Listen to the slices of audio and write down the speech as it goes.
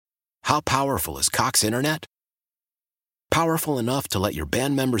How powerful is Cox Internet? Powerful enough to let your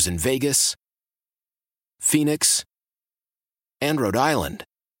band members in Vegas, Phoenix, and Rhode Island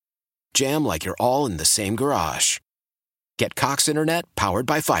jam like you're all in the same garage. Get Cox Internet powered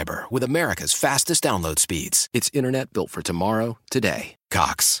by fiber with America's fastest download speeds. It's internet built for tomorrow, today.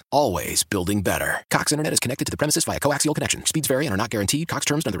 Cox, always building better. Cox Internet is connected to the premises via coaxial connection. Speeds vary and are not guaranteed. Cox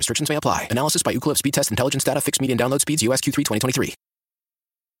terms and other restrictions may apply. Analysis by Ookla Speed Test Intelligence Data. Fixed median download speeds. US Q3 2023.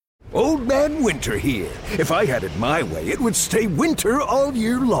 Old Man Winter here. If I had it my way, it would stay winter all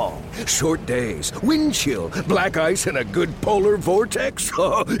year long. Short days, wind chill, black ice, and a good polar vortex.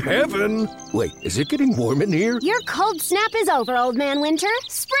 Oh, heaven! Wait, is it getting warm in here? Your cold snap is over, Old Man Winter.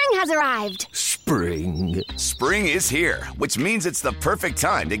 Spring has arrived. Spring. Spring is here, which means it's the perfect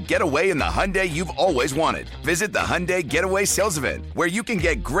time to get away in the Hyundai you've always wanted. Visit the Hyundai Getaway Sales Event, where you can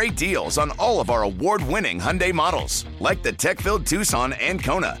get great deals on all of our award-winning Hyundai models, like the tech-filled Tucson and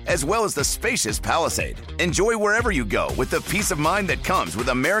Kona, as well as the spacious Palisade. Enjoy wherever you go with the peace of mind that comes with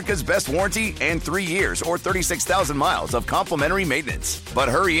America's best warranty and 3 years or 36,000 miles of complimentary maintenance. But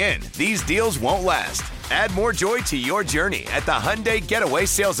hurry in, these deals won't last. Add more joy to your journey at the Hyundai Getaway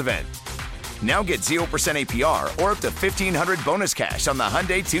Sales Event. Now get 0% APR or up to $1,500 bonus cash on the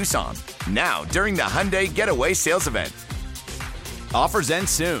Hyundai Tucson. Now, during the Hyundai Getaway Sales Event. Offers end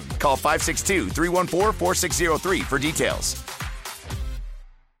soon. Call 562-314-4603 for details.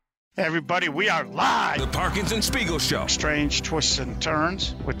 Hey everybody, we are live. The Parkinson Spiegel Show. Strange twists and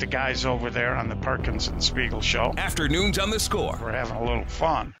turns with the guys over there on the Parkinson Spiegel Show. Afternoons on the Score. We're having a little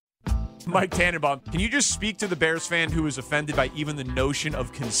fun. Mike Tannenbaum, can you just speak to the Bears fan who was offended by even the notion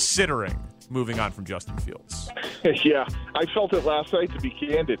of considering moving on from Justin Fields? Yeah, I felt it last night, to be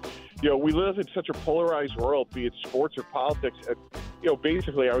candid. You know, we live in such a polarized world, be it sports or politics. And, you know,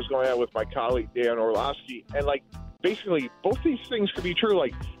 basically, I was going out with my colleague, Dan Orlovsky, and, basically, both these things could be true.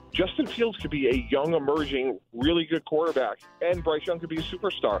 Justin Fields could be a young, emerging, really good quarterback, and Bryce Young could be a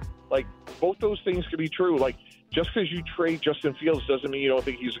superstar. Both those things could be true. Just because you trade Justin Fields doesn't mean you don't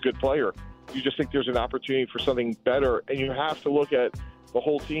think he's a good player. You just think there's an opportunity for something better, and you have to look at the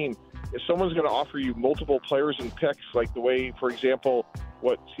whole team. If someone's going to offer you multiple players and picks, like the way, for example,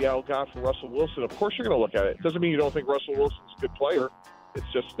 what Seattle got from Russell Wilson, of course you're going to look at it. It doesn't mean you don't think Russell Wilson's a good player. It's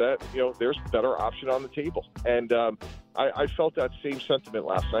just that, there's a better option on the table. And I felt that same sentiment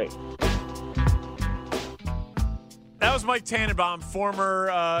last night. That was Mike Tannenbaum, former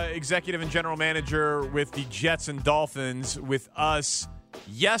executive and general manager with the Jets and Dolphins, with us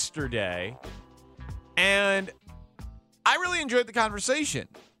yesterday. And I really enjoyed the conversation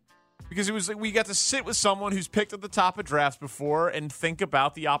because it was we got to sit with someone who's picked at the top of drafts before and think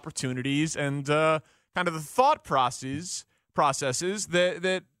about the opportunities and kind of the thought processes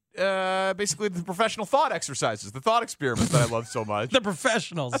that basically the professional thought exercises, the thought experiments that I love so much. The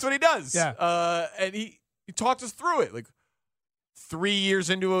professionals. That's what he does. Yeah. And he talked us through it. 3 years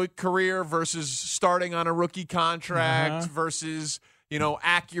into a career versus starting on a rookie contract versus,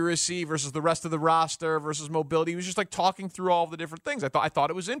 accuracy versus the rest of the roster versus mobility. He was just talking through all the different things. I thought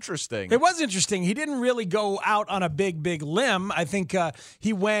it was interesting. It was interesting. He didn't really go out on a big limb. I think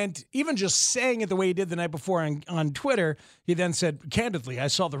he went, even just saying it the way he did the night before on Twitter, he then said, candidly, I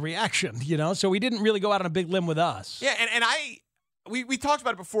saw the reaction, so he didn't really go out on a big limb with us. Yeah, and we talked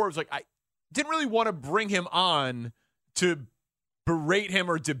about it before. It was I didn't really want to bring him on to berate him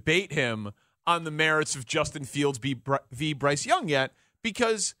or debate him on the merits of Justin Fields v. Bryce Young yet,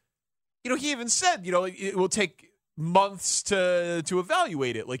 because, he even said, it will take months to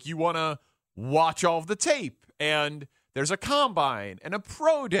evaluate it. You want to watch all of the tape, and there's a combine and a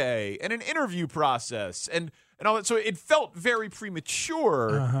pro day and an interview process and all that. So it felt very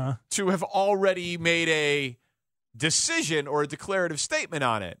premature to have already made a decision or a declarative statement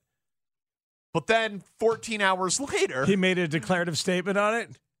on it. But then 14 hours later, he made a declarative statement on it.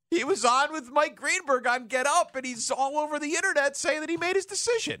 He was on with Mike Greenberg on Get Up, and he's all over the internet saying that he made his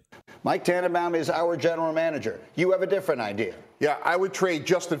decision. Mike Tannenbaum is our general manager. You have a different idea. Yeah, I would trade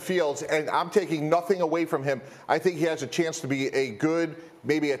Justin Fields, and I'm taking nothing away from him. I think he has a chance to be a good,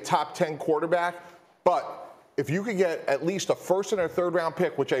 maybe a top 10 quarterback. But if you could get at least a first and a third round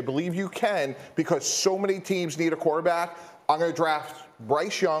pick, which I believe you can, because so many teams need a quarterback, I'm going to draft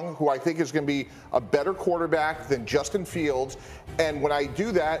Bryce Young, who I think is going to be a better quarterback than Justin Fields. And when I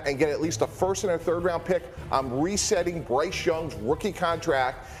do that and get at least a first and a third round pick, I'm resetting Bryce Young's rookie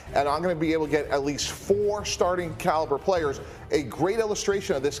contract, and I'm going to be able to get at least 4 starting caliber players. A great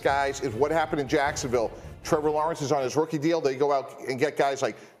illustration of this, guys, is what happened in Jacksonville. Trevor Lawrence is on his rookie deal. They go out and get guys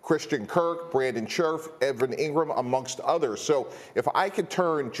like Christian Kirk, Brandon Scherf, Evan Ingram, amongst others. So if I could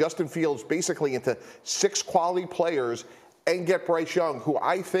turn Justin Fields basically into 6 quality players and get Bryce Young, who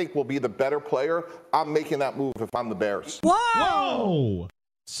I think will be the better player, I'm making that move if I'm the Bears. Whoa!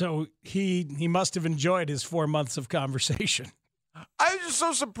 So he must have enjoyed his 4 months of conversation. I was just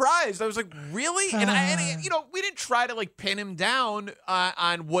so surprised. I was like, really? And we didn't try to like pin him down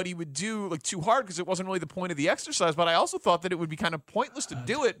on what he would do like too hard because it wasn't really the point of the exercise. But I also thought that it would be kind of pointless to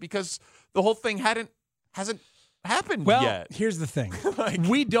do it because the whole thing hasn't happened yet. Well, here's the thing.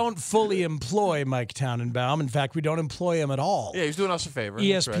 We don't fully employ Mike Tannenbaum. In fact, we don't employ him at all. Yeah, he's doing us a favor.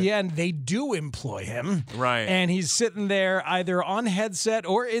 ESPN, they do employ him. Right. And he's sitting there either on headset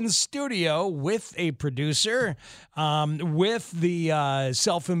or in studio with a producer, with the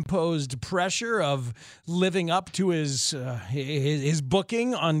self-imposed pressure of living up to his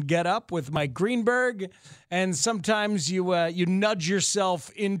booking on Get Up with Mike Greenberg. And sometimes you nudge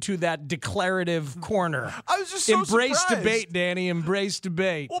yourself into that declarative corner. I was just so Embrace surprised. debate, Danny. Embrace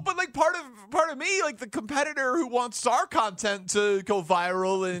debate. Well, but like part of me, like the competitor who wants our content to go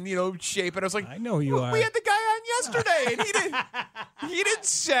viral and shape it. I was like, I know who you are. We had the guy on yesterday, and he didn't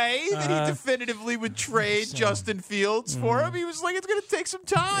say that he definitively would trade Justin Fields for him. He was like, it's going to take some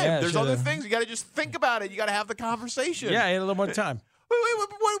time. Yeah, There's other things. You got to just think about it. You got to have the conversation. Yeah, he had a little more time.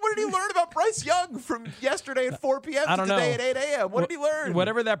 What did he learn about Bryce Young from yesterday at 4 p.m. to today at 8 a.m.? What did he learn?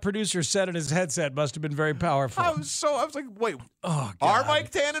 Whatever that producer said in his headset must have been very powerful. I was like, wait, God. Our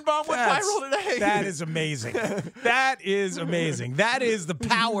Mike Tannenbaum went viral today? That is amazing. That is amazing. That is the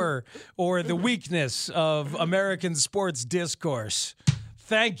power or the weakness of American sports discourse.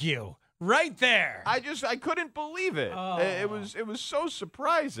 Thank you. Right there. I couldn't believe it. It was so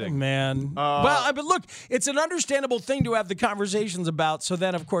surprising. Man. But look, it's an understandable thing to have the conversations about. So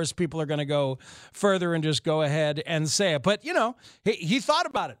then, of course, people are going to go further and just go ahead and say it. But, he thought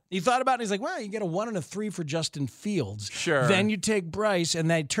about it. He's like, well, you get a 1 and a 3 for Justin Fields. Sure. Then you take Bryce and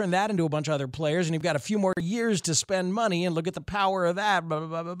they turn that into a bunch of other players. And you've got a few more years to spend money and look at the power of that. Blah, blah,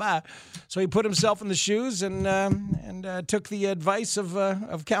 blah, blah, blah. So he put himself in the shoes and took the advice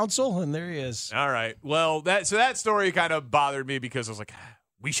of counsel. And there he is. All right. Well, that story kind of bothered me because I was like,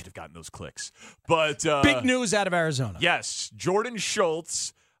 we should have gotten those clicks. But big news out of Arizona. Yes, Jordan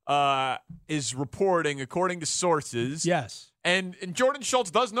Schultz is reporting, according to sources. Yes, and Jordan Schultz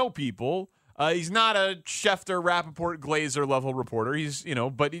does know people. He's not a Schefter, Rappaport, Glazer level reporter. He's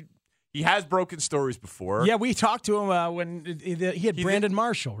but he has broken stories before. Yeah, we talked to him when he had Brandon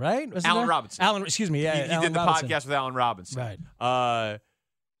Marshall, right? Alan Robinson. Excuse me. Yeah, he did the Robinson. podcast with Alan Robinson. Right.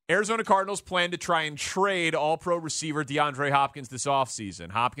 Arizona Cardinals plan to try and trade all-pro receiver DeAndre Hopkins this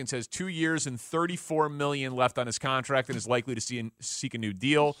offseason. Hopkins has 2 years and $34 million left on his contract and is likely to seek a new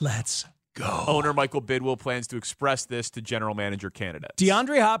deal. Let's go. Owner Michael Bidwill plans to express this to general manager candidates.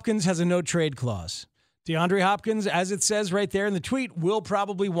 DeAndre Hopkins has a no-trade clause. DeAndre Hopkins, as it says right there in the tweet, will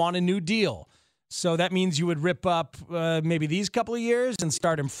probably want a new deal. So that means you would rip up maybe these couple of years and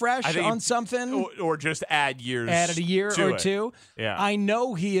start him fresh on something. Or just add years. Add a year or two. Yeah. I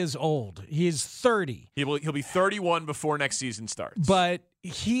know he is old. He is 30. He'll be 31 before next season starts. But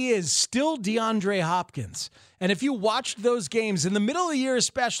he is still DeAndre Hopkins. And if you watched those games in the middle of the year,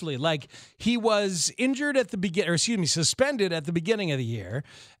 especially, like he was injured at the beginning, suspended at the beginning of the year,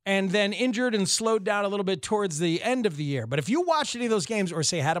 and then injured and slowed down a little bit towards the end of the year. But if you watched any of those games or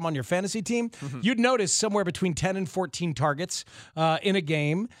say had him on your fantasy team, you'd notice somewhere between 10 and 14 targets in a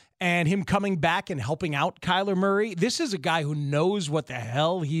game. And him coming back and helping out Kyler Murray. This is a guy who knows what the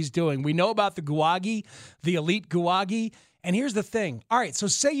hell he's doing. We know about the Guagi, the elite Guagi. And here's the thing. All right, so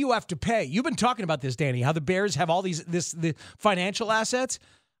say you have to pay. You've been talking about this, Danny, how the Bears have all the financial assets.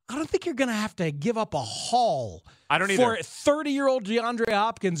 I don't think you're going to have to give up a haul for 30-year-old DeAndre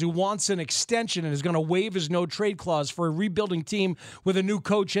Hopkins who wants an extension and is going to waive his no-trade clause for a rebuilding team with a new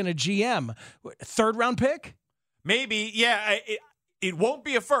coach and a GM. Third-round pick? Maybe, yeah. It won't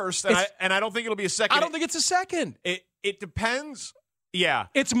be a first, and I don't think it'll be a second. I don't think it's a second. It depends. Yeah.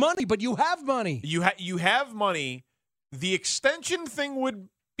 It's money, but you have money. You have money. The extension thing would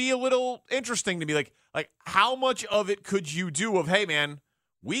be a little interesting to me. Like how much of it could you do of, hey, man,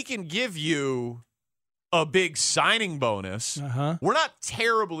 we can give you a big signing bonus. We're not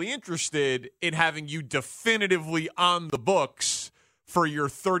terribly interested in having you definitively on the books for your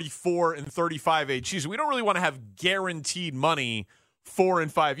 34 and 35 age season. We don't really want to have guaranteed money 4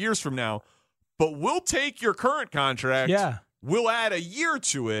 and 5 years from now, but we'll take your current contract. Yeah. We'll add a year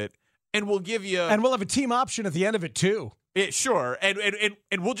to it. And we'll give you, and we'll have a team option at the end of it too. Sure, and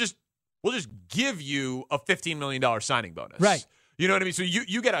we'll just give you a $15 million signing bonus, right? You know what I mean? So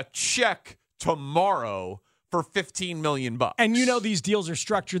you get a check tomorrow for $15 million. And these deals are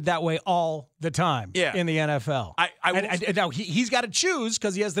structured that way all the time in the NFL. Now he's got to choose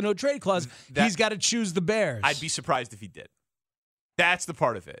because he has the no trade clause. He's got to choose the Bears. I'd be surprised if he did. That's the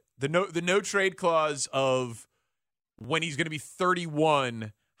part of it. The no trade clause of when he's going to be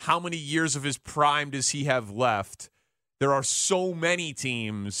 31, how many years of his prime does he have left? There are so many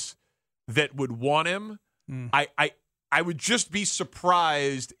teams that would want him. I would just be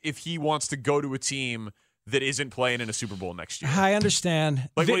surprised if he wants to go to a team that isn't playing in a Super Bowl next year. I understand.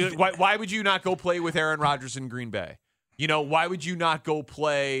 Why would you not go play with Aaron Rodgers in Green Bay? Why would you not go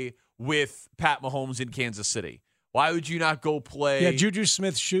play with Pat Mahomes in Kansas City? Why would you not go play? Yeah, Juju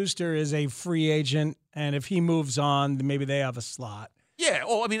Smith-Schuster is a free agent, and if he moves on, then maybe they have a slot. Yeah,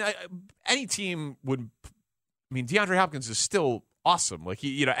 well, I mean, any team would. I mean, DeAndre Hopkins is still awesome. Like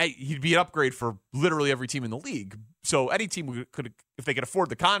he'd be an upgrade for literally every team in the league. So any team could, if they could afford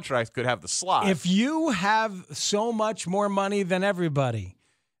the contract, could have the slot. If you have so much more money than everybody,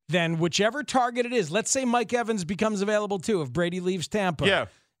 then whichever target it is, let's say Mike Evans becomes available too if Brady leaves Tampa. Yeah.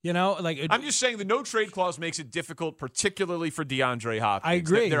 I'm just saying the no trade clause makes it difficult, particularly for DeAndre Hopkins. I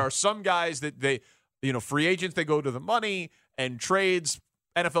agree. There are some guys that free agents, they go to the money, and trades,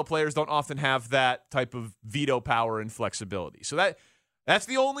 NFL players don't often have that type of veto power and flexibility. So that's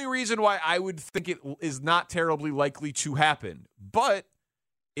the only reason why I would think it is not terribly likely to happen. But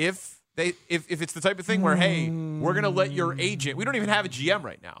if it's the type of thing where, hey, we're going to let your agent, we don't even have a GM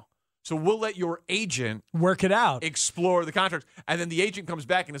right now. So we'll let your agent work it out, explore the contract. And then the agent comes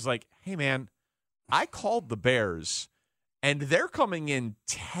back and is like, hey, man, I called the Bears, and they're coming in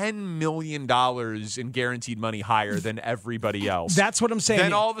 $10 million in guaranteed money higher than everybody else. That's what I'm saying.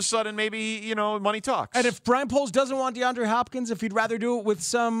 Then all of a sudden, maybe, money talks. And if Brian Poles doesn't want DeAndre Hopkins, if he'd rather do it with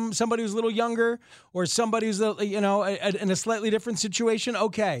somebody who's a little younger or somebody who's, in a slightly different situation,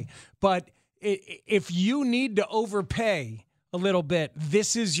 okay. But if you need to overpay a little bit,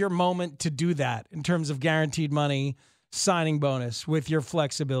 this is your moment to do that in terms of guaranteed money, signing bonus with your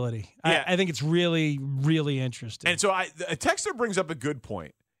flexibility. Yeah. I think it's really, really interesting. And so a texter brings up a good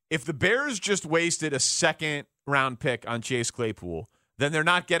point. If the Bears just wasted a second-round pick on Chase Claypool, then they're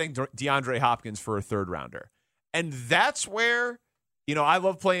not getting DeAndre Hopkins for a third-rounder. And that's where, I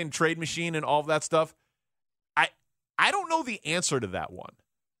love playing Trade Machine and all of that stuff. I don't know the answer to that one.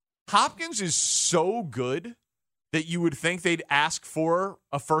 Hopkins is so good that you would think they'd ask for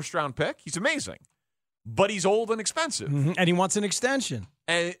a first-round pick. He's amazing. But he's old and expensive. Mm-hmm. And he wants an extension.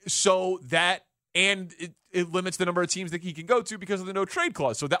 And so it limits the number of teams that he can go to because of the no trade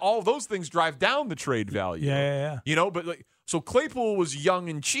clause. So that all of those things drive down the trade value. Yeah. But so Claypool was young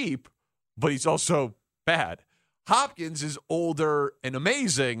and cheap, but he's also bad. Hopkins is older and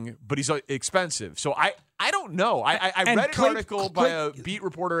amazing, but he's expensive. So I don't know. I read an article by a beat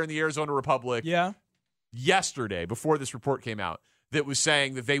reporter in the Arizona Republic yesterday before this report came out that was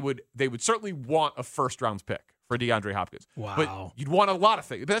saying that they would certainly want a first-round pick for DeAndre Hopkins. Wow. But you'd want a lot of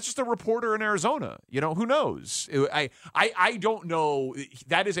things. But that's just a reporter in Arizona. Who knows? I don't know.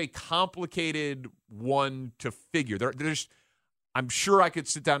 That is a complicated one to figure. I'm sure I could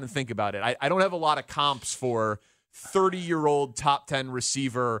sit down and think about it. I don't have a lot of comps for 30-year-old top 10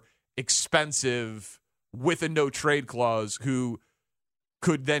 receiver, expensive, with a no-trade clause who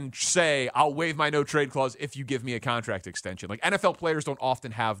could then say, I'll waive my no-trade clause if you give me a contract extension. Like, NFL players don't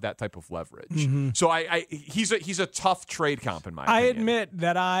often have that type of leverage. Mm-hmm. So he's a tough trade comp in my opinion. I admit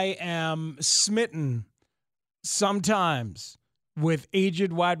that I am smitten sometimes with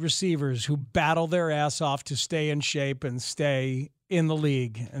aged wide receivers who battle their ass off to stay in shape and stay in the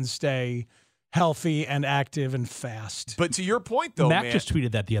league and stay healthy and active and fast. But to your point, though, Matt just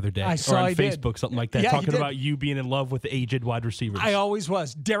tweeted that the other day. I saw on Facebook, something like that, talking about you being in love with aged wide receivers. I always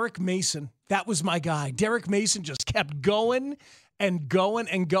was. Derek Mason, that was my guy. Derek Mason just kept going and going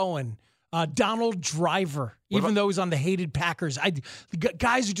and going. Donald Driver, even though he's on the hated Packers,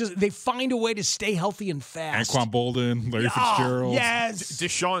 guys who they find a way to stay healthy and fast. Anquan Bolden, Larry Fitzgerald. Yes.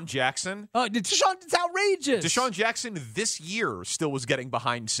 Deshaun Jackson. It's outrageous. Deshaun Jackson this year still was getting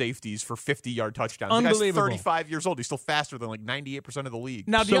behind safeties for 50-yard touchdowns. Unbelievable. The guy's 35 years old. He's still faster than 98% of the league.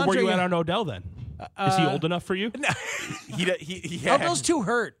 Now, so where you at on Odell then? Is he old enough for you? No. he Odell's too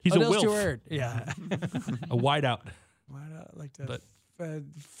hurt. He's Odell's a too wilf. hurt. Yeah. A wideout. Like that.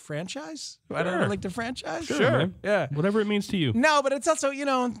 Franchise? Sure. I don't like the franchise. Sure. Yeah. Whatever it means to you. No, but it's also,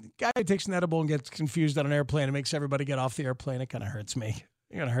 guy who takes an edible and gets confused on an airplane and makes everybody get off the airplane. It kind of hurts me.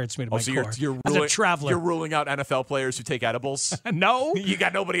 It kind of hurts me to my core. As a traveler. You're ruling out NFL players who take edibles? No. You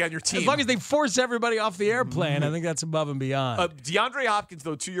got nobody on your team. As long as they force everybody off the airplane, I think that's above and beyond. DeAndre Hopkins,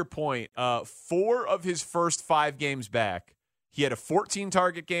 though, to your point, 4 of his first 5 games back, he had a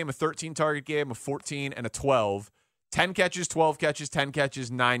 14-target game, a 13-target game, a 14, and a 12. 10 catches, 12 catches, 10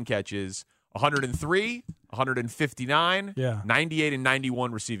 catches, 9 catches, 103, 159, 98, and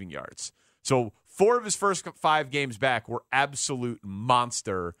 91 receiving yards. So 4 of his first 5 games back were absolute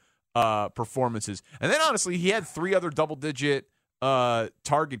monster performances. And then, honestly, he had 3 other double-digit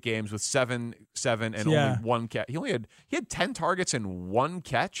target games with 7, and only 1 catch. He had 10 targets and 1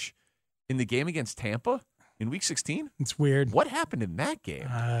 catch in the game against Tampa in Week 16. It's weird. What happened in that game?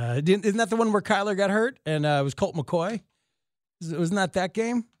 Isn't that the one where Kyler got hurt and it was Colt McCoy? Wasn't that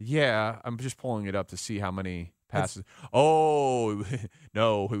game? Yeah, I'm just pulling it up to see how many passes.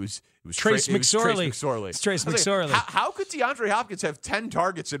 No, it was Trace McSorley. It's Trace McSorley. How could DeAndre Hopkins have 10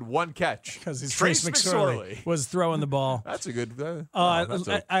 targets and 1 catch? Because Trace McSorley was throwing the ball. That's a good.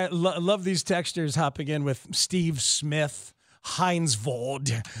 I love these texters hopping in with Steve Smith, Heinz Vold,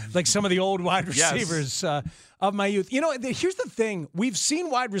 like some of the old wide receivers of my youth. You know, here's the thing: we've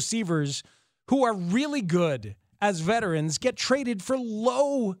seen wide receivers who are really good as veterans get traded for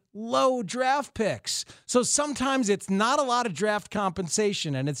low draft picks. So sometimes it's not a lot of draft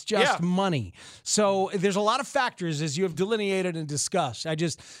compensation and it's just money. So there's a lot of factors as you have delineated and discussed.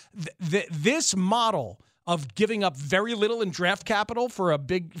 This model of giving up very little in draft capital for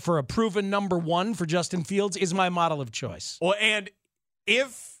a proven number 1 for Justin Fields is my model of choice. Well, and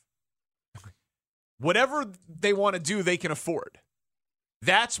if whatever they want to do, they can afford.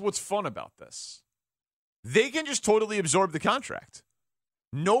 That's what's fun about this. They can just totally absorb the contract.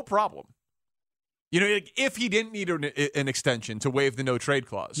 No problem. You know, like if he didn't need an extension to waive the no-trade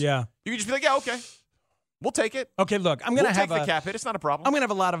clause, you can just be like, yeah, okay. We'll take it. Okay, look, we'll take the cap hit. It's not a problem. I'm gonna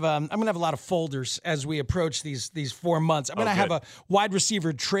have a lot of folders as we approach these 4 months. I'm gonna have a wide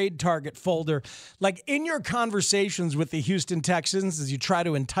receiver trade target folder. Like in your conversations with the Houston Texans, as you try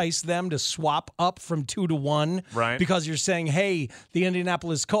to entice them to swap up from 2 to 1, right? Because you're saying, hey, the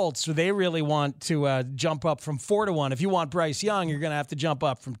Indianapolis Colts, so they really want to jump up from 4 to 1. If you want Bryce Young, you're gonna have to jump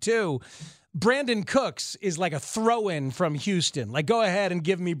up from 2. Brandon Cooks is like a throw-in from Houston. Like, go ahead and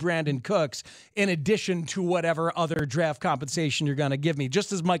give me Brandon Cooks in addition to whatever other draft compensation you're going to give me.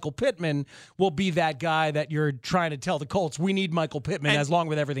 Just as Michael Pittman will be that guy that you're trying to tell the Colts, we need Michael Pittman as long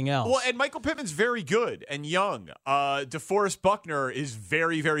with everything else. Well, and Michael Pittman's very good and young. DeForest Buckner is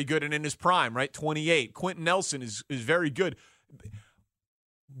very, very good and in his prime, right? 28. Quentin Nelson is very good.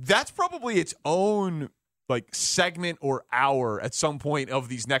 That's probably its own like segment or hour at some point of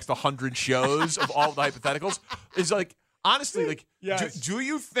these next 100 shows of all the hypotheticals is like, honestly, like, do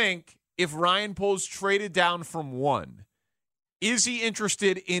you think if Ryan Poles traded down from 1, is he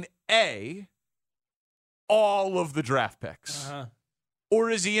interested in A, all of the draft picks? Or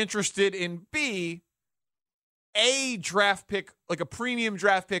is he interested in B, a draft pick, like a premium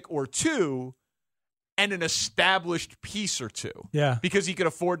draft pick or 2, and an established piece or 2. Yeah. Because he could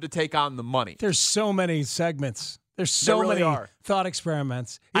afford to take on the money. There's so many segments. There's so many thought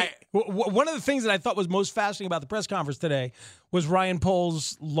experiments. One of the things that I thought was most fascinating about the press conference today was Ryan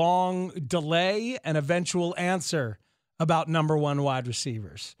Poles' long delay and eventual answer about number 1 wide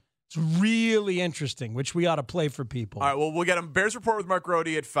receivers. It's really interesting, which we ought to play for people. All right, well, we'll get him. Bears Report with Mark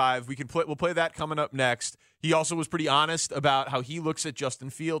Grody at 5. We'll play that coming up next. He also was pretty honest about how he looks at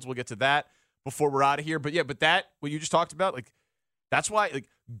Justin Fields. We'll get to that before we're out of here. But that, what you just talked about, like, that's why, like,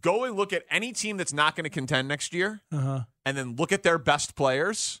 go and look at any team that's not going to contend next year, and then look at their best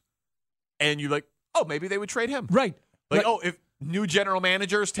players, and you're like, oh, maybe they would trade him. Right. Like, oh, if new general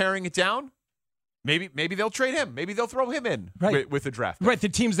manager is tearing it down, maybe they'll trade him. Maybe they'll throw him in with a draft pick. Right, the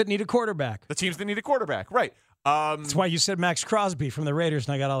teams that need a quarterback. Right. That's why you said Max Crosby from the Raiders,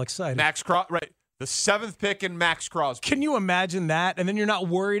 and I got all excited. Right. The 7th pick in Max Crosby. Can you imagine that? And then you're not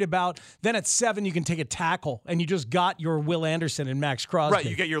worried about, then at 7 you can take a tackle, and you just got your Will Anderson and Max Crosby. Right,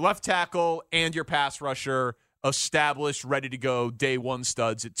 you get your left tackle and your pass rusher established, ready to go, day 1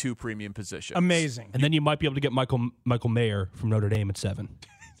 studs at 2 premium positions. Amazing. And then you might be able to get Michael Mayer from Notre Dame at 7.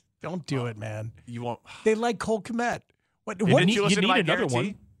 Don't do it, man. You won't. They like Cole Kmet. What you need another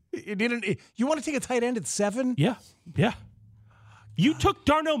one. You want to take a tight end at 7? Yeah. You took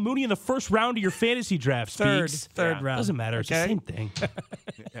Darnell Mooney in the first round of your fantasy draft. Third round. Doesn't matter. It's the same thing.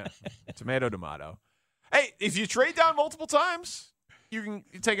 Yeah. Tomato. Hey, if you trade down multiple times, you can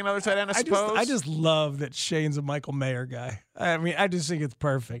take another tight end, I suppose. I just love that Shane's a Michael Mayer guy. I mean, I just think it's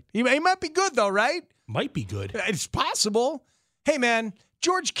perfect. He might be good, though, right? Might be good. It's possible. Hey, man,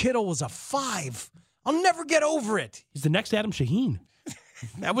 George Kittle was a 5. I'll never get over it. He's the next Adam Shaheen.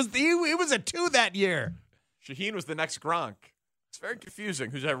 He was a 2 that year. Shaheen was the next Gronk. It's very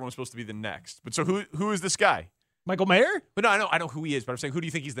confusing who's everyone's supposed to be the next. But so who is this guy? Michael Mayer? But no, I know who he is, but I'm saying, who do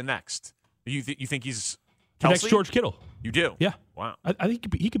you think he's the next? You think he's The next George Kittle. You do? Yeah. Wow. I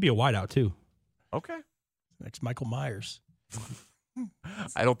think he could be a wideout too. Okay. Next Michael Myers.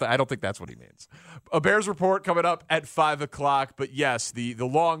 I don't think that's what he means. A Bears report coming up at 5:00. But yes, the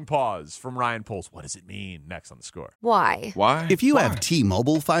long pause from Ryan Poles. What does it mean? Next on The Score. Why? If you have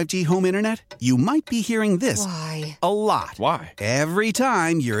T-Mobile 5G home internet, you might be hearing this Why? a lot. Why? Every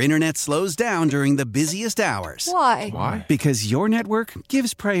time your internet slows down during the busiest hours. Why? Because your network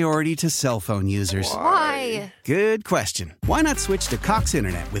gives priority to cell phone users. Why? Good question. Why not switch to Cox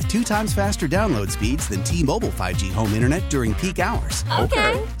Internet with 2 times faster download speeds than T-Mobile 5G home internet during peak hours?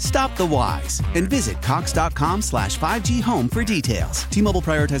 Okay. Stop the whys and visit cox.com/5G home for details. T-Mobile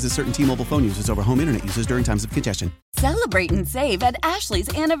prioritizes certain T-Mobile phone users over home internet users during times of congestion. Celebrate and save at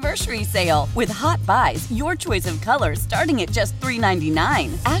Ashley's Anniversary Sale. With Hot Buys, your choice of colors starting at just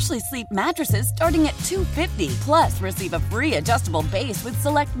 $3.99. Ashley Sleep mattresses starting at $2.50. Plus, receive a free adjustable base with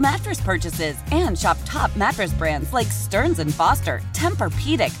select mattress purchases. And shop top mattress brands like Stearns & Foster,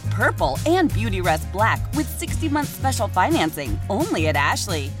 Tempur-Pedic, Purple, and Beautyrest Black with 60-month special financing. Only at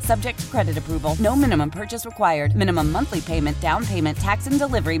Ashley. Subject to credit approval. No minimum purchase required. Minimum monthly payment, down payment, tax, and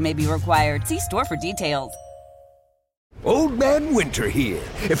delivery may be required. See store for details. Old Man Winter here.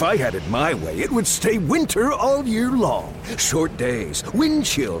 If I had it my way, it would stay winter all year long. Short days, wind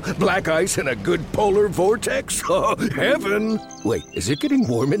chill, black ice, and a good polar vortex. Oh, heaven. Wait, is it getting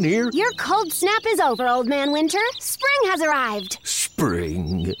warm in here? Your cold snap is over, Old Man Winter. Spring has arrived.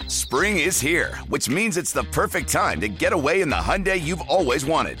 Spring. Spring is here, which means it's the perfect time to get away in the Hyundai you've always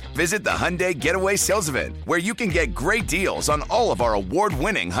wanted. Visit the Hyundai Getaway Sales Event, where you can get great deals on all of our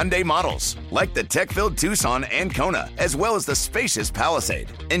award-winning Hyundai models, like the tech-filled Tucson and Kona, as well as the spacious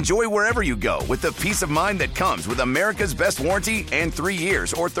Palisade. Enjoy wherever you go with the peace of mind that comes with America's best warranty and 3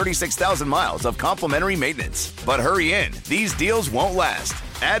 years or 36,000 miles of complimentary maintenance. But hurry in, these deals won't last.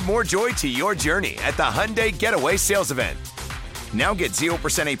 Add more joy to your journey at the Hyundai Getaway Sales Event. Now get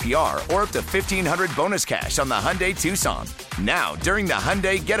 0% APR or up to $1,500 bonus cash on the Hyundai Tucson. Now, during the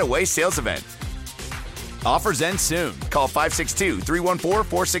Hyundai Getaway Sales Event. Offers end soon. Call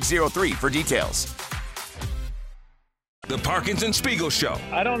 562-314-4603 for details. The Parkinson Spiegel Show.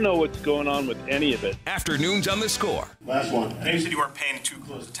 I don't know what's going on with any of it. Afternoons on The Score. Last one. I know you said you weren't paying too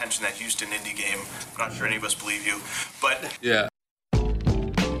close attention to that Houston Indy game. I'm not sure any of us believe you, but... Yeah.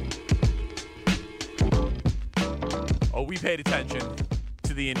 Oh, we paid attention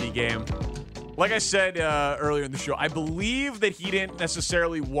to the Indy game. Like I said earlier in the show, I believe that he didn't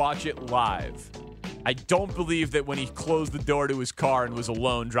necessarily watch it live. I don't believe that when he closed the door to his car and was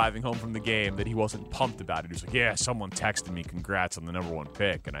alone driving home from the game that he wasn't pumped about it. He was like, yeah, someone texted me, congrats on the number 1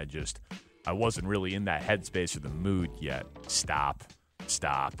 pick. And I wasn't really in that headspace or the mood yet. Stop.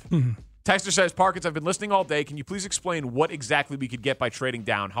 Mm-hmm. Texter says, Parkins, I've been listening all day. Can you please explain what exactly we could get by trading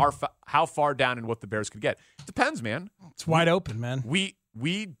down? How far down and what the Bears could get? Depends, man. It's wide open, man.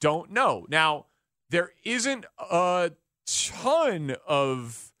 We don't know. Now, there isn't a ton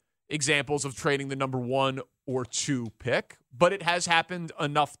of examples of trading the number 1 or 2 pick, but it has happened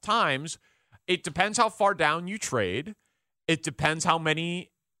enough times. It depends how far down you trade. It depends how many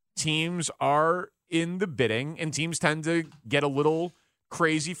teams are in the bidding, and teams tend to get a little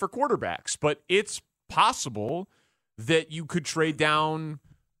crazy for quarterbacks. But it's possible that you could trade down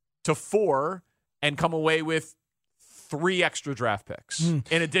to 4 and come away with 3 extra draft picks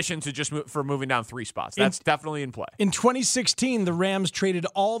in addition to just for moving down 3 spots. That's definitely in play. In 2016, the Rams traded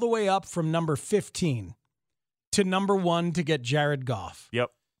all the way up from number 15 to number 1 to get Jared Goff.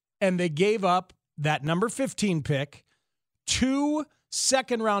 Yep. And they gave up that number 15 pick, 2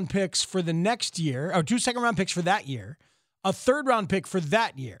 second-round picks for the next year, or 2 second-round picks for that year, a third-round pick for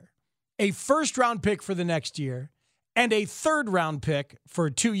that year, a first-round pick for the next year, and a third-round pick for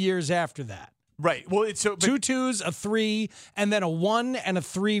 2 years after that. Right. Well, it's 2 2s, a 3, and then a 1 and a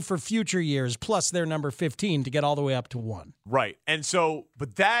 3 for future years, plus their number 15 to get all the way up to 1. Right. And so,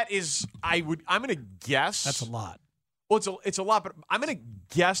 but that is, I'm going to guess. That's a lot. Well, it's a lot, but I'm going to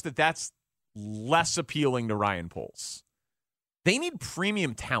guess that that's less appealing to Ryan Poles. They need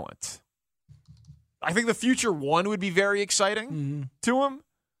premium talent. I think the future 1 would be very exciting to him.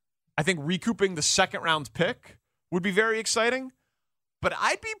 I think recouping the second-round pick would be very exciting. But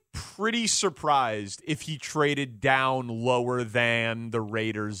I'd be pretty surprised if he traded down lower than the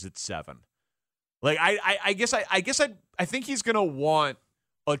Raiders at 7. Like I think he's going to want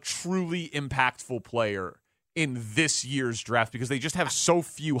a truly impactful player in this year's draft because they just have so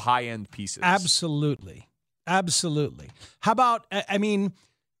few high-end pieces. Absolutely. How about,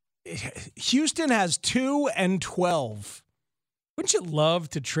 Houston has 2 and 12. Wouldn't you love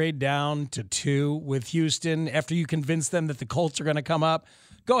to trade down to 2 with Houston after you convince them that the Colts are going to come up?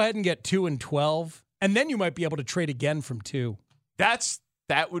 Go ahead and get 2 and 12 And then you might be able to trade again from 2.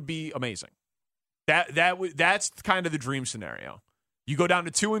 That would be amazing. That's kind of the dream scenario. You go down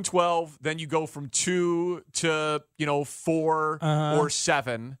to 2 and 12, then you go from 2 to 4 or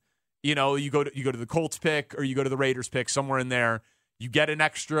 7. You go to the Colts pick or you go to the Raiders pick, somewhere in there. You get an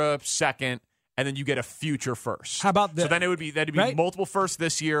extra second, and then you get a future first. How about that? So then that'd be multiple firsts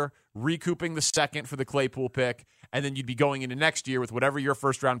this year, recouping the second for the Claypool pick, and then you'd be going into next year with whatever your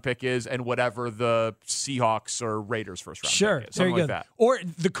first round pick is and whatever the Seahawks or Raiders first round pick is. Something like that. Or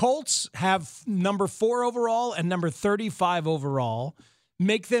the Colts have number 4 overall and number 35 overall.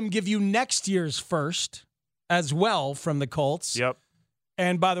 Make them give you next year's first as well from the Colts. Yep.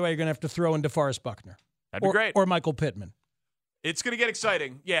 And by the way, you're going to have to throw in DeForest Buckner. That'd be great. Or Michael Pittman. It's going to get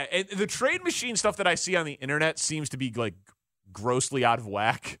exciting. Yeah, and the trade machine stuff that I see on the internet seems to be like grossly out of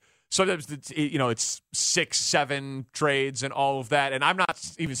whack. Sometimes it's 6, 7 trades and all of that. And I'm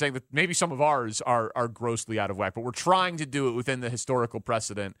not even saying that maybe some of ours are grossly out of whack, but we're trying to do it within the historical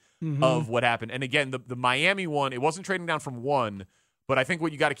precedent of what happened. And again, the Miami one, it wasn't trading down from 1, but I think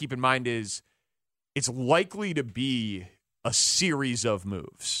what you got to keep in mind is it's likely to be a series of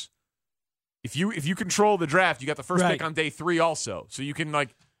moves. If you control the draft, you got the first pick on day 3 also. So you can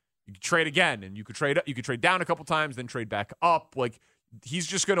you could trade again, and you could trade down a couple times, then trade back up. He's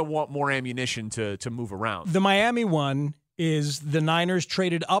just going to want more ammunition to move around. The Miami one is the Niners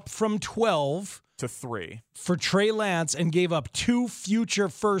traded up from 12 to 3 for Trey Lance and gave up 2 future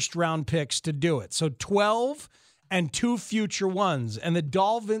first-round picks to do it. So 12 and 2 future ones. And the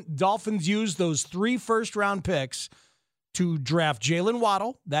Dolphins used those 3 first-round picks to draft Jalen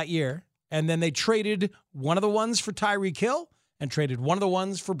Waddle that year, and then they traded one of the ones for Tyreek Hill and traded one of the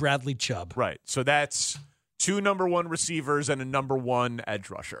ones for Bradley Chubb. Right. So that's 2 number 1 receivers and a number 1 edge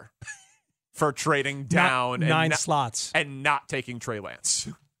rusher for trading down 9 slots and not taking Trey Lance.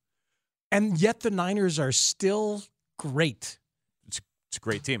 And yet the Niners are still great. It's a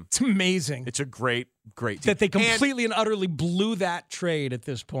great team. It's amazing. It's a great team. That they completely and utterly blew that trade at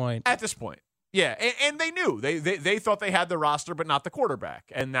this point. Yeah, and they knew. They thought they had the roster, but not the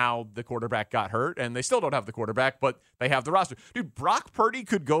quarterback. And now the quarterback got hurt, and they still don't have the quarterback, but they have the roster. Dude, Brock Purdy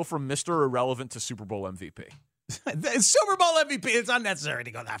could go from Mr. Irrelevant to Super Bowl MVP. Super Bowl MVP, it's unnecessary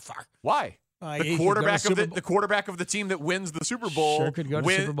to go that far. Why? The quarterback of the team that wins the Super Bowl sure could go to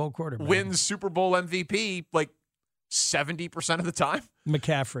Super Bowl quarterback. Wins Super Bowl MVP 70% of the time.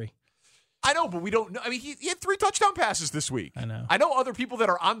 McCaffrey. I know, but we don't know. I mean, he had 3 touchdown passes this week. I know. I know other people that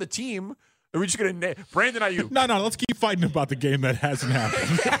are on the team. Are we just going to Brandon Ayuk? No, let's keep fighting about the game that hasn't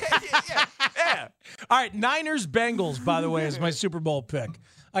happened. yeah. All right, Niners-Bengals, by the way, is my Super Bowl pick.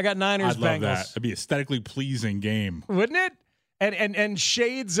 I got Niners-Bengals. I'd love that. It'd be an aesthetically pleasing game. Wouldn't it? And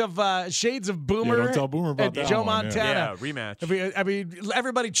shades of Boomer. Yeah, don't tell Boomer about that. Joe Montana. Yeah, rematch. I mean,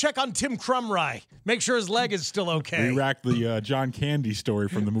 everybody check on Tim Crumry. Make sure his leg is still okay. Re-rack the John Candy story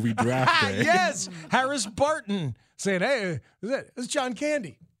from the movie Draft Day. Yes, Harris Barton saying, "Hey, it's John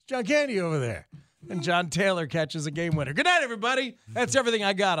Candy. John Candy over there." And John Taylor catches a game winner. Good night, everybody. That's everything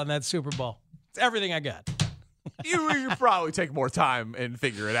I got on that Super Bowl. It's everything I got. You could probably take more time and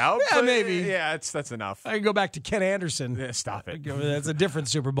figure it out. Yeah, maybe. Yeah, that's enough. I can go back to Ken Anderson. Yeah, stop it. That's a different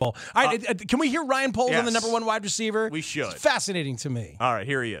Super Bowl. All right, can we hear Ryan Poles on the number 1 wide receiver? We should. It's fascinating to me. All right,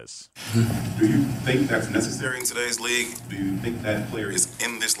 here he is. Do you think that's necessary in today's league? Do you think that player is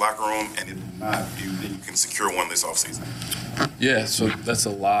in this locker room? And if not, do you think you can secure one this offseason? Yeah, so that's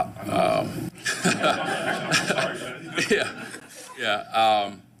a lot.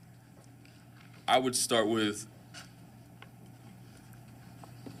 I would start with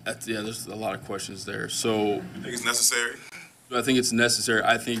there's a lot of questions there. So you think it's necessary? I think it's necessary.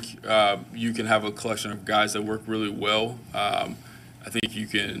 I think you can have a collection of guys that work really well. I think you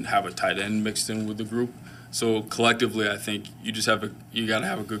can have a tight end mixed in with the group. So collectively, I think you got to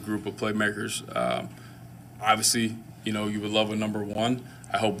have a good group of playmakers. Obviously, you would love a number 1.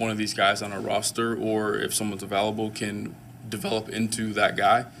 I hope one of these guys on our roster, or if someone's available, can develop into that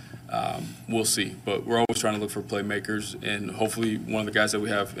guy. We'll see. But we're always trying to look for playmakers, and hopefully one of the guys that we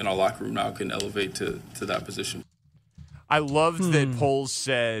have in our locker room now can elevate to that position. I loved that Poles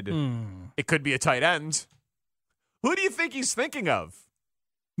said it could be a tight end. Who do you think he's thinking of?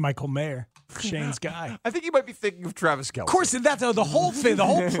 Michael Mayer, Shane's guy. I think he might be thinking of Travis Kelce. Of course, that's the whole thing. The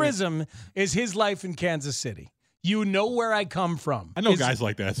whole prism is his life in Kansas City. You know where I come from. I know guys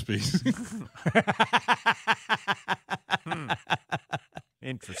like that, Speaks.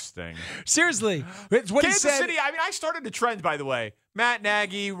 Interesting. Seriously. It's what Kansas he said. City, I started a trend, by the way. Matt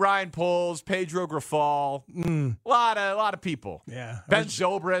Nagy, Ryan Poles, Pedro Grafal. A lot of people. Yeah. Ben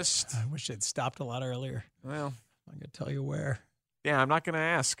Zobrist. I wish they'd stopped a lot earlier. Well, I'm going to tell you where. Yeah, I'm not going to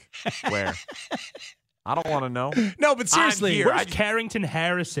ask where. I don't want to know. No, but seriously, here. Where's Carrington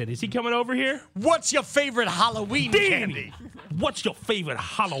Harrison? Is he coming over here? What's your favorite Halloween candy? What's your favorite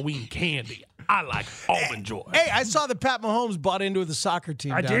Halloween candy? I like Almond Joy. Hey, I saw that Pat Mahomes bought into the soccer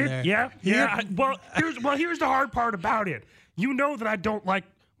team I down did? there. Yeah. Here's the hard part about it. You know that I don't like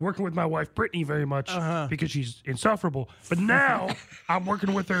working with my wife, Brittany, very much because she's insufferable. But now I'm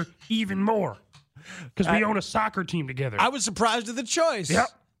working with her even more because we own a soccer team together. I was surprised at the choice. Yep.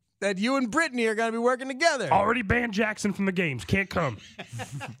 That you and Brittany are going to be working together. Already banned Jackson from the games. Can't come.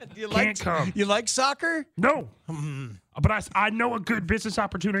 Can't come. You like soccer? No. But I know a good business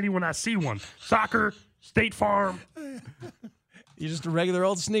opportunity when I see one. Soccer, State Farm. You're just a regular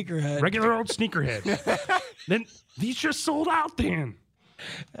old sneakerhead. Regular old sneakerhead. Then these just sold out then.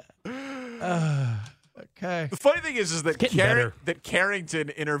 Okay. The funny thing is that that Carrington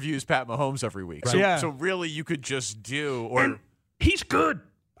interviews Pat Mahomes every week. Right. So really you could just do And he's good.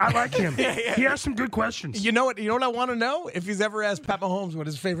 I like him. He has some good questions. You know what I want to know? If he's ever asked Pat Mahomes what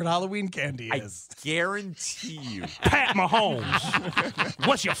his favorite Halloween candy is. I guarantee you. Pat Mahomes,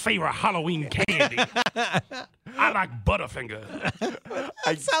 what's your favorite Halloween candy? I like Butterfinger.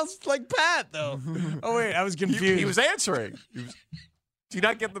 That sounds like Pat, though. Oh, wait, I was confused. He was answering. Do you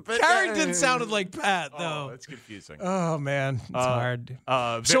not get the picture? Carrington sounded like Pat, though. Oh, that's confusing. Oh, man. It's hard.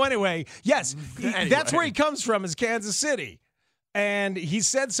 So anyway, yes, that's where he comes from is Kansas City. And he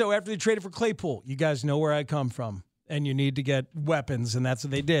said so after they traded for Claypool. You guys know where I come from, and you need to get weapons, and that's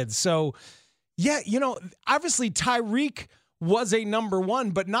what they did. So, yeah, obviously Tyreek was a number one,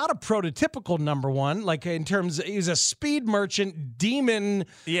 but not a prototypical number one. Like in terms, he's a speed merchant demon.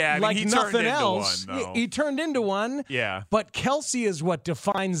 Yeah, like he nothing turned else. into one, though. He turned into one. Yeah, but Kelsey is what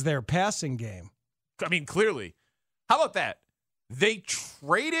defines their passing game. I mean, clearly. How about that? They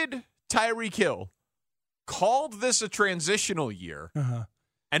traded Tyreek Hill. Called this a transitional year,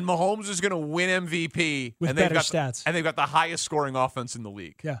 and Mahomes is going to win MVP with better stats, and they've got the highest scoring offense in the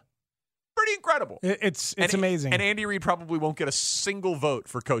league. Yeah, pretty incredible. It's amazing. And Andy Reid probably won't get a single vote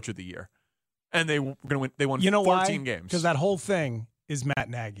for Coach of the Year, and they won 14 games because that whole thing is Matt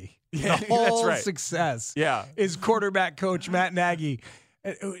Nagy. Yeah, the whole that's right. success, is quarterback coach Matt Nagy,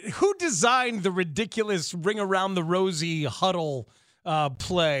 who designed the ridiculous ring around the rosy huddle.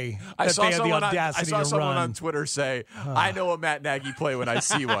 Play. I saw someone on Twitter say, "I know a Matt Nagy play when I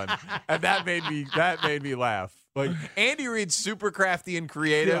see one," and that made me laugh. Like Andy Reid's super crafty and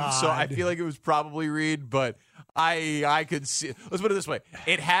creative, so I feel like it was probably Reid, but I could see. Let's put it this way: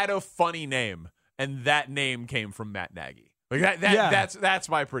 it had a funny name, and that name came from Matt Nagy. Like that's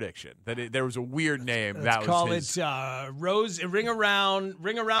my prediction. That there was a weird name. Let's call it ring around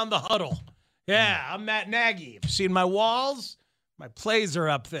the huddle. Yeah, I'm Matt Nagy. Have you seen my walls? My plays are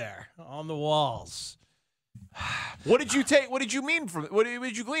up there on the walls. What did you take? What did you mean from? What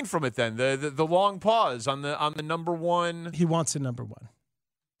did you glean from it then? The long pause on the number one. He wants a number one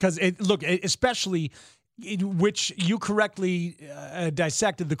because especially which you correctly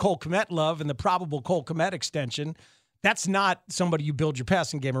dissected the Cole Kmet love and the probable Cole Kmet extension. That's not somebody you build your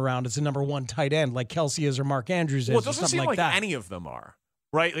passing game around. It's a number one tight end like Kelsey is or Mark Andrews is. Well, it doesn't seem like that. any of them are.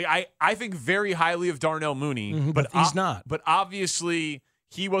 Right, like I think very highly of Darnell Mooney, but he's not. But obviously,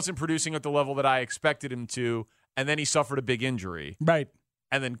 he wasn't producing at the level that I expected him to, and then he suffered a big injury. Right,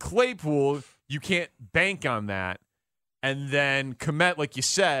 and then Claypool, you can't bank on that. And then Kmet, like you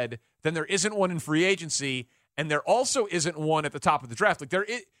said, then there isn't one in free agency, and there also isn't one at the top of the draft. Like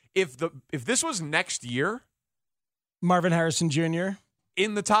if this was next year, Marvin Harrison Jr.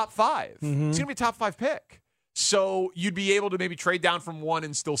 in the top 5, it's going to be a top 5 pick. So you'd be able to maybe trade down from one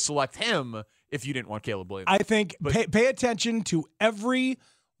and still select him if you didn't want Caleb Williams. I think pay attention to every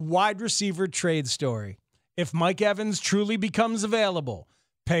wide receiver trade story. If Mike Evans truly becomes available,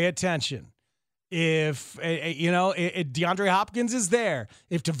 pay attention. If DeAndre Hopkins is there,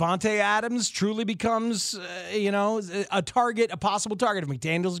 if Devontae Adams truly becomes a possible target, if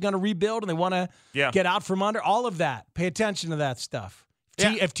McDaniel's going to rebuild and they want to get out from under, all of that, pay attention to that stuff.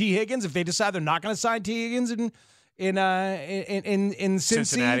 If T. Higgins, if they decide they're not going to sign T. Higgins in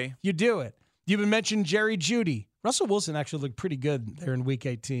Cincinnati, you do it. You've been mentioning Jerry Jeudy. Russell Wilson actually looked pretty good there in Week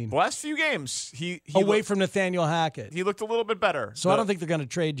 18. The last few games, he away from Nathaniel Hackett, he looked a little bit better. So I don't think they're going to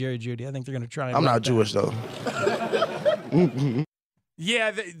trade Jerry Jeudy. I think they're going to try. And I'm not Jewish though.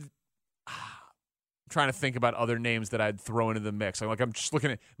 Yeah. Trying to think about other names that I'd throw into the mix. Like I'm just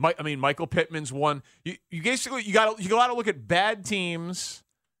looking at Michael Pittman's one. You basically you got to look at bad teams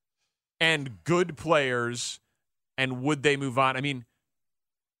and good players, and would they move on? I mean,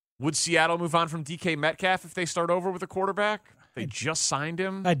 would Seattle move on from DK Metcalf if they start over with a quarterback? They just signed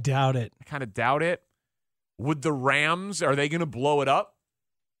him. I doubt it. I kind of doubt it. would the Rams, are they going to blow it up?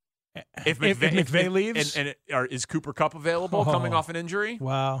 If McVay leaves? And is Cooper Kupp available coming off an injury?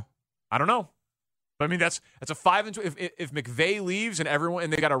 Wow. I don't know. But I mean, that's a 5-2. If McVay leaves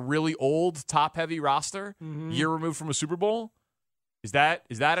and they got a really old, top-heavy roster, year removed from a Super Bowl, is that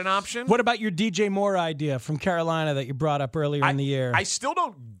an option? What about your DJ Moore idea from Carolina that you brought up earlier in the year? I still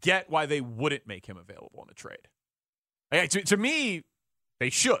don't get why they wouldn't make him available in a trade. To me, they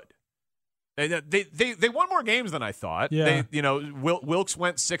should. They won more games than I thought. Yeah. Wilkes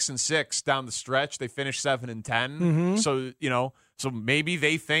went 6-6 down the stretch. They finished 7-10. So so maybe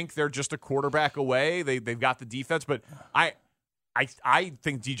they think they're just a quarterback away. They've got the defense, but I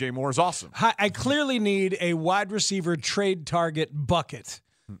think DJ Moore is awesome. I clearly need a wide receiver trade target bucket.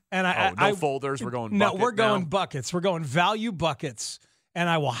 And no folders. We're going. No, we're going now. buckets. We're going value buckets, and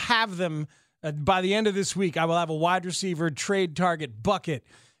I will have them by the end of this week. I will have a wide receiver trade target bucket.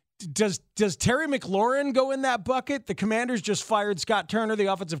 Does Terry McLaurin go in that bucket? The Commanders just fired Scott Turner, the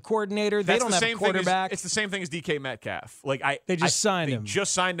offensive coordinator. They don't have a quarterback. It's the same thing as DK Metcalf. They just signed him. They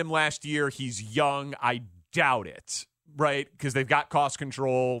just signed him last year. He's young. I doubt it, right? Because they've got cost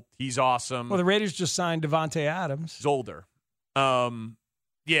control. He's awesome. Well, the Raiders just signed Devontae Adams. He's older.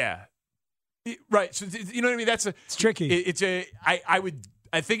 Yeah. Right. So you know what I mean? It's tricky.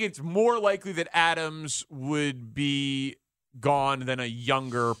 I think it's more likely that Adams would be gone than a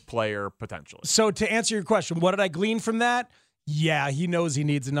younger player potentially. So to answer your question, what did I glean from that? Yeah, he knows he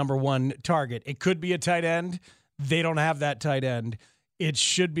needs a number one target. It could be a tight end. They don't have that tight end. It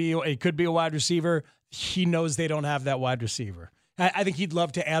could be a wide receiver. He knows they don't have that wide receiver. I think he'd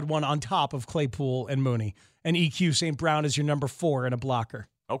love to add one on top of Claypool and Mooney. And EQ St. Brown is your number 4 and a blocker.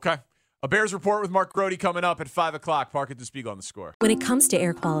 Okay. A Bears Report with Mark Grody coming up at 5 o'clock. Parkinson Spiegel on the Score. When it comes to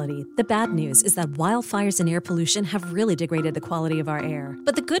air quality, the bad news is that wildfires and air pollution have really degraded the quality of our air.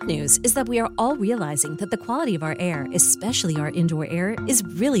 But the good news is that we are all realizing that the quality of our air, especially our indoor air, is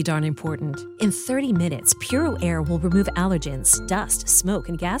really darn important. In 30 minutes, Puro Air will remove allergens, dust, smoke,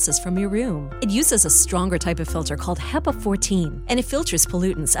 and gases from your room. It uses a stronger type of filter called HEPA 14, and it filters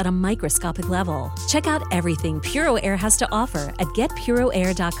pollutants at a microscopic level. Check out everything Puro Air has to offer at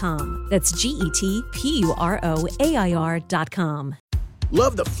getpuroair.com. That's GETPUROAIR.com.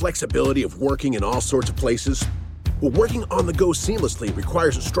 Love the flexibility of working in all sorts of places? Well, working on the go seamlessly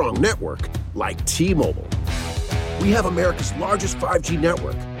requires a strong network like T-Mobile. We have America's largest 5G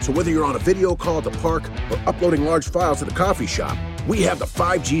network, so whether you're on a video call at the park or uploading large files at a coffee shop, we have the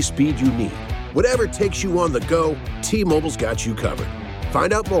 5G speed you need. Whatever takes you on the go, T-Mobile's got you covered.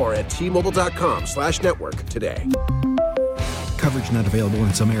 Find out more at T-Mobile.com/network today. Coverage not available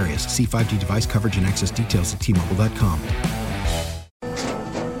in some areas. See 5G device coverage and access details at T-Mobile.com.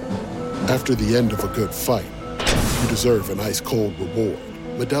 After the end of a good fight, you deserve an ice-cold reward.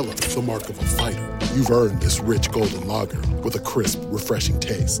 Modelo is the mark of a fighter. You've earned this rich golden lager with a crisp, refreshing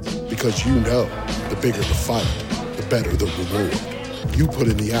taste. Because you know, the bigger the fight, the better the reward. You put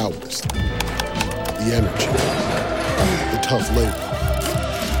in the hours, the energy, the tough labor.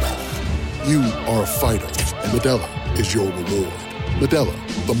 You are a fighter, and Modelo is your reward. Modelo,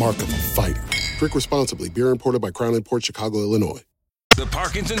 the mark of a fighter. Drink responsibly. Beer imported by Crown Imports, Chicago, Illinois. The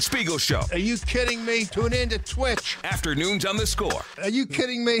Parkinson Spiegel Show. Are you kidding me? Tune in to Twitch. Afternoons on the Score. Are you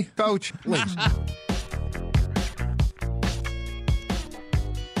kidding me, Coach? Please.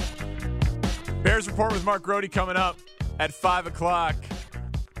 Bears Report with Mark Grody coming up at 5 o'clock.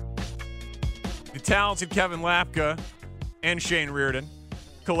 The talented Kevin Lapka and Shane Reardon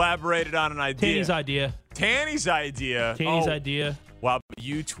collaborated on an idea. Tanny's idea. Wow, but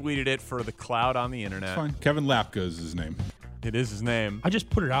you tweeted it for the cloud on the internet. It's fine. Kevin Lapka is his name. It is his name. I just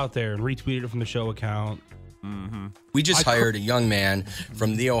put it out there and retweeted it from the show account. Mm-hmm. We just hired a young man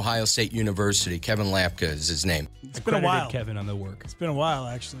from The Ohio State University. Kevin Lapka is his name. It's been a while. Kevin on the work. It's been a while,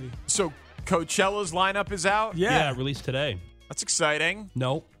 actually. So Coachella's lineup is out? Yeah, released today. That's exciting.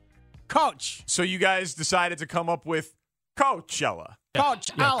 Nope. Coach. So you guys decided to come up with Coachella.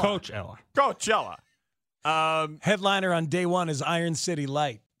 Coachella. Coachella. Headliner on day one is Iron City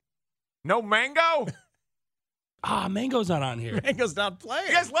Light. No Mango? Mango's not on here. Mango's not playing.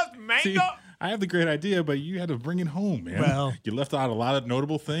 You guys left Mango? See, I have the great idea, but you had to bring it home, man. Well, you left out a lot of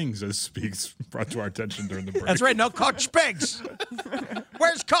notable things, as Speaks brought to our attention during the break. That's right. No Coach Spiggs.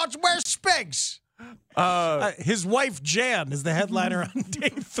 Where's Spiggs? His wife, Jan, is the headliner on day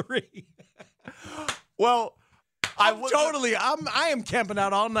 3. Well, I am camping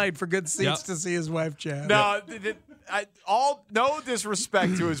out all night for good seats to see his wife, Jan. No, no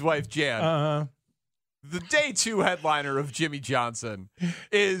disrespect to his wife, Jan. the day 2 headliner of Jimmy Johnson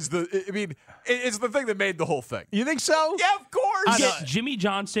is it's the thing that made the whole thing. You think so? Yeah, of course. Jimmy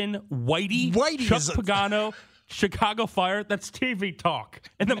Johnson, Whitey Chuck Pagano, Chicago Fire. That's TV talk.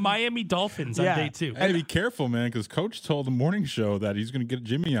 And the Miami Dolphins on day 2. And be careful, man, because Coach told the morning show that he's going to get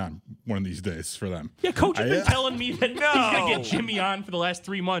Jimmy on one of these days for them. Yeah, Coach has been telling me that he's going to get Jimmy on for the last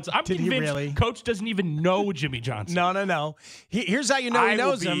 3 months. I'm convinced Coach doesn't even know Jimmy Johnson. No. Here's how you know he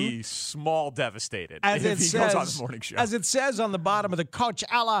knows him. I will be small devastated as if he goes on the morning show. As it says on the bottom of the Coach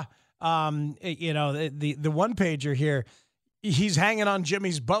Alla, the one-pager here, he's hanging on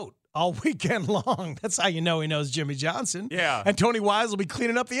Jimmy's boat all weekend long. That's how you know he knows Jimmy Johnson. Yeah. And Tony Wise will be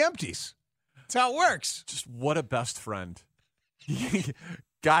cleaning up the empties. That's how it works. Just what a best friend.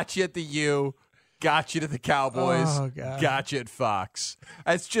 Got you at the U, got you to the Cowboys, got you at Fox.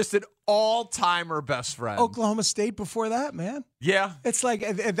 It's just an all-timer best friend. Oklahoma State before that, man. Yeah. It's like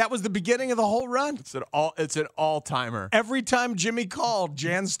that was the beginning of the whole run. It's an all-timer. Every time Jimmy called,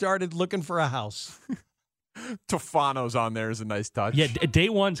 Jan started looking for a house. Tofano's on there is a nice touch. Yeah, day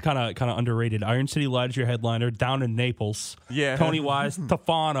 1's kind of underrated. Iron City Light is your headliner. Down in Naples. Yeah. Tony Wise,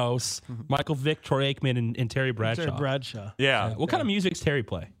 Tofano's, Michael Vick, Troy Aikman, and Terry Bradshaw. Terry Bradshaw. Yeah. What kind of music's Terry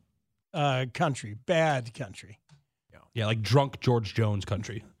play? Country. Bad country. Yeah, like drunk George Jones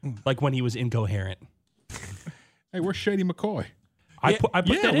country. Like when he was incoherent. Hey, where's Shady McCoy? I put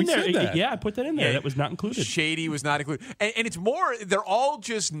that in there. That. Yeah, I put that in there. That was not included. Shady was not included. And it's more, they're all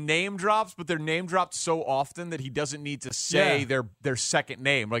just name drops, but they're name dropped so often that he doesn't need to say their second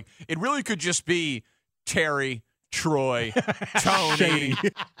name. Like, it really could just be Terry, Troy, Tony,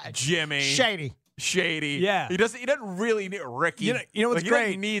 Jimmy. Shady. Yeah. He doesn't really need Ricky. You know what's he great?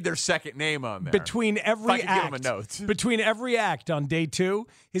 doesn't need their second name on there. Between every if I could give him a note. Between every act on day 2,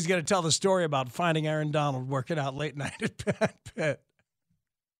 he's going to tell the story about finding Aaron Donald working out late night at Pat Pitt.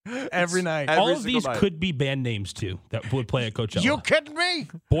 Every night. All of these could be band names, too, that would play at Coachella. You kidding me?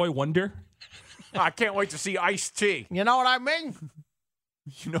 Boy Wonder. I can't wait to see Ice-T. You know what I mean?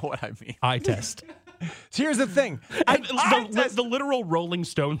 You know what I mean. Eye test. Here's the thing. The literal Rolling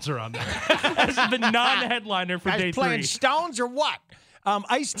Stones are on there as the non-headliner for day 3. Playing Stones or what?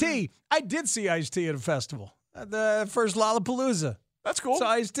 Ice-T. I did see Ice-T at a festival. At the first Lollapalooza. That's cool. It's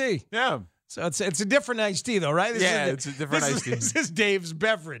Ice-T. Yeah. So it's a different iced tea, though, right? It's a different iced tea. This is Dave's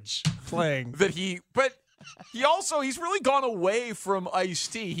beverage playing. But he's really gone away from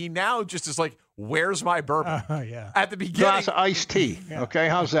iced tea. He now just is like, where's my bourbon? Yeah. At the beginning. Glass of iced tea. Okay,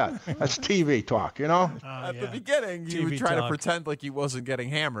 how's that? That's TV talk, you know? At the beginning, he would try to pretend like he wasn't getting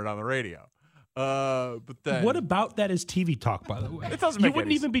hammered on the radio. But then. What about that is TV talk, by the way? It doesn't make You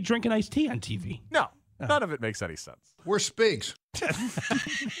wouldn't even be drinking iced tea on TV. No. None of it makes any sense. We're Spigs.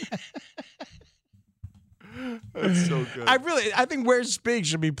 That's so good. I think Where's Spigs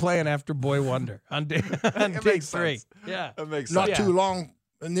should be playing after Boy Wonder on day 3. Sense. Yeah. That makes sense. Not too long,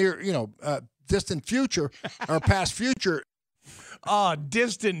 near, distant future or past future. Oh,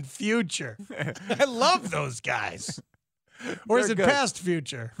 distant future. I love those guys. Or is They're it good. past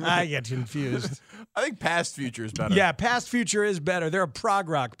future? I get confused. I think past future is better. Yeah, past future is better. They're a prog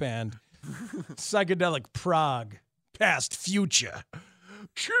rock band. Psychedelic prog. Past future.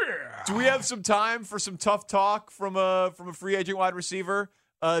 Do we have some time for some tough talk from a free agent wide receiver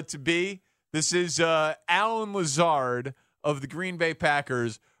to be? This is Alan Lazard of the Green Bay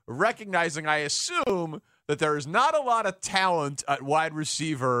Packers, recognizing, I assume, that there is not a lot of talent at wide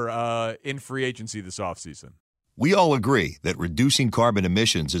receiver in free agency this offseason. We all agree that reducing carbon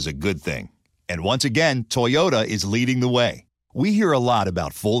emissions is a good thing. And once again, Toyota is leading the way. We hear a lot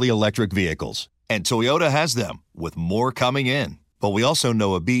about fully electric vehicles, and Toyota has them, with more coming in. But we also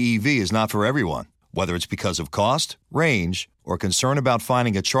know a BEV is not for everyone, whether it's because of cost, range, or concern about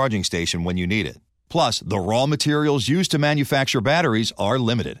finding a charging station when you need it. Plus, the raw materials used to manufacture batteries are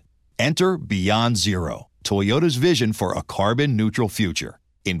limited. Enter Beyond Zero, Toyota's vision for a carbon-neutral future.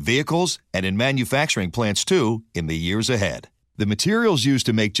 In vehicles and in manufacturing plants, too, in the years ahead. The materials used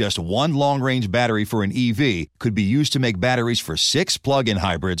to make just one long-range battery for an EV could be used to make batteries for 6 plug-in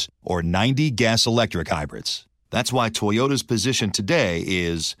hybrids or 90 gas-electric hybrids. That's why Toyota's position today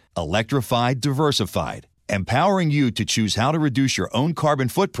is electrified, diversified, empowering you to choose how to reduce your own carbon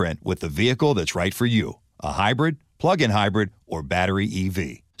footprint with the vehicle that's right for you, a hybrid, plug-in hybrid, or battery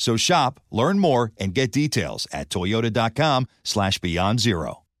EV. So shop, learn more, and get details at toyota.com/Beyond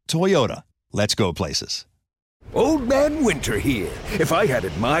Zero. Toyota, let's go places. Old Man Winter here. If I had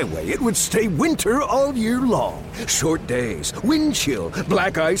it my way, it would stay winter all year long. Short days, wind chill,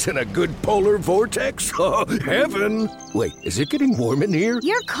 black ice, and a good polar vortex. Oh, heaven. Wait, is it getting warm in here?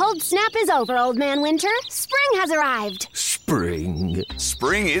 Your cold snap is over, Old Man Winter. Spring has arrived. Spring.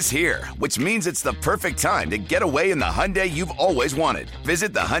 Spring is here, which means it's the perfect time to get away in the Hyundai you've always wanted.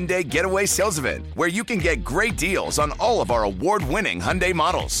 Visit the Hyundai Getaway Sales Event, where you can get great deals on all of our award-winning Hyundai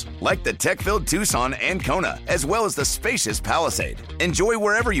models, like the tech-filled Tucson and Kona, as well as the spacious Palisade. Enjoy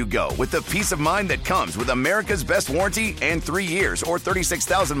wherever you go with the peace of mind that comes with America's best warranty and 3 years or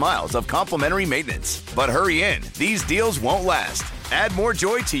 36,000 miles of complimentary maintenance. But hurry in, these deals won't last. Add more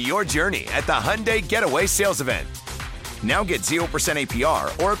joy to your journey at the Hyundai Getaway Sales Event. Now get 0%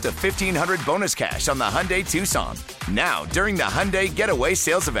 APR or up to $1,500 bonus cash on the Hyundai Tucson. Now, during the Hyundai Getaway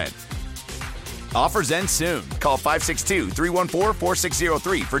Sales Event. Offers end soon. Call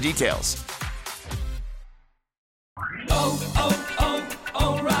 562-314-4603 for details.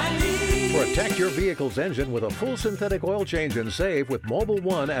 Protect your vehicle's engine with a full synthetic oil change and save with Mobil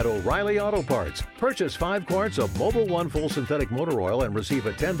 1 at O'Reilly Auto Parts. Purchase 5 quarts of Mobil 1 full synthetic motor oil and receive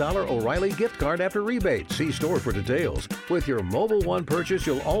a $10 O'Reilly gift card after rebate. See store for details. With your Mobil 1 purchase,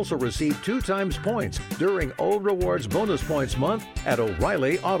 you'll also receive 2 times points during O Rewards Bonus Points Month at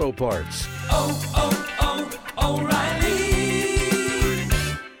O'Reilly Auto Parts. O'Reilly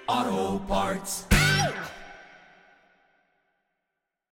Auto Parts.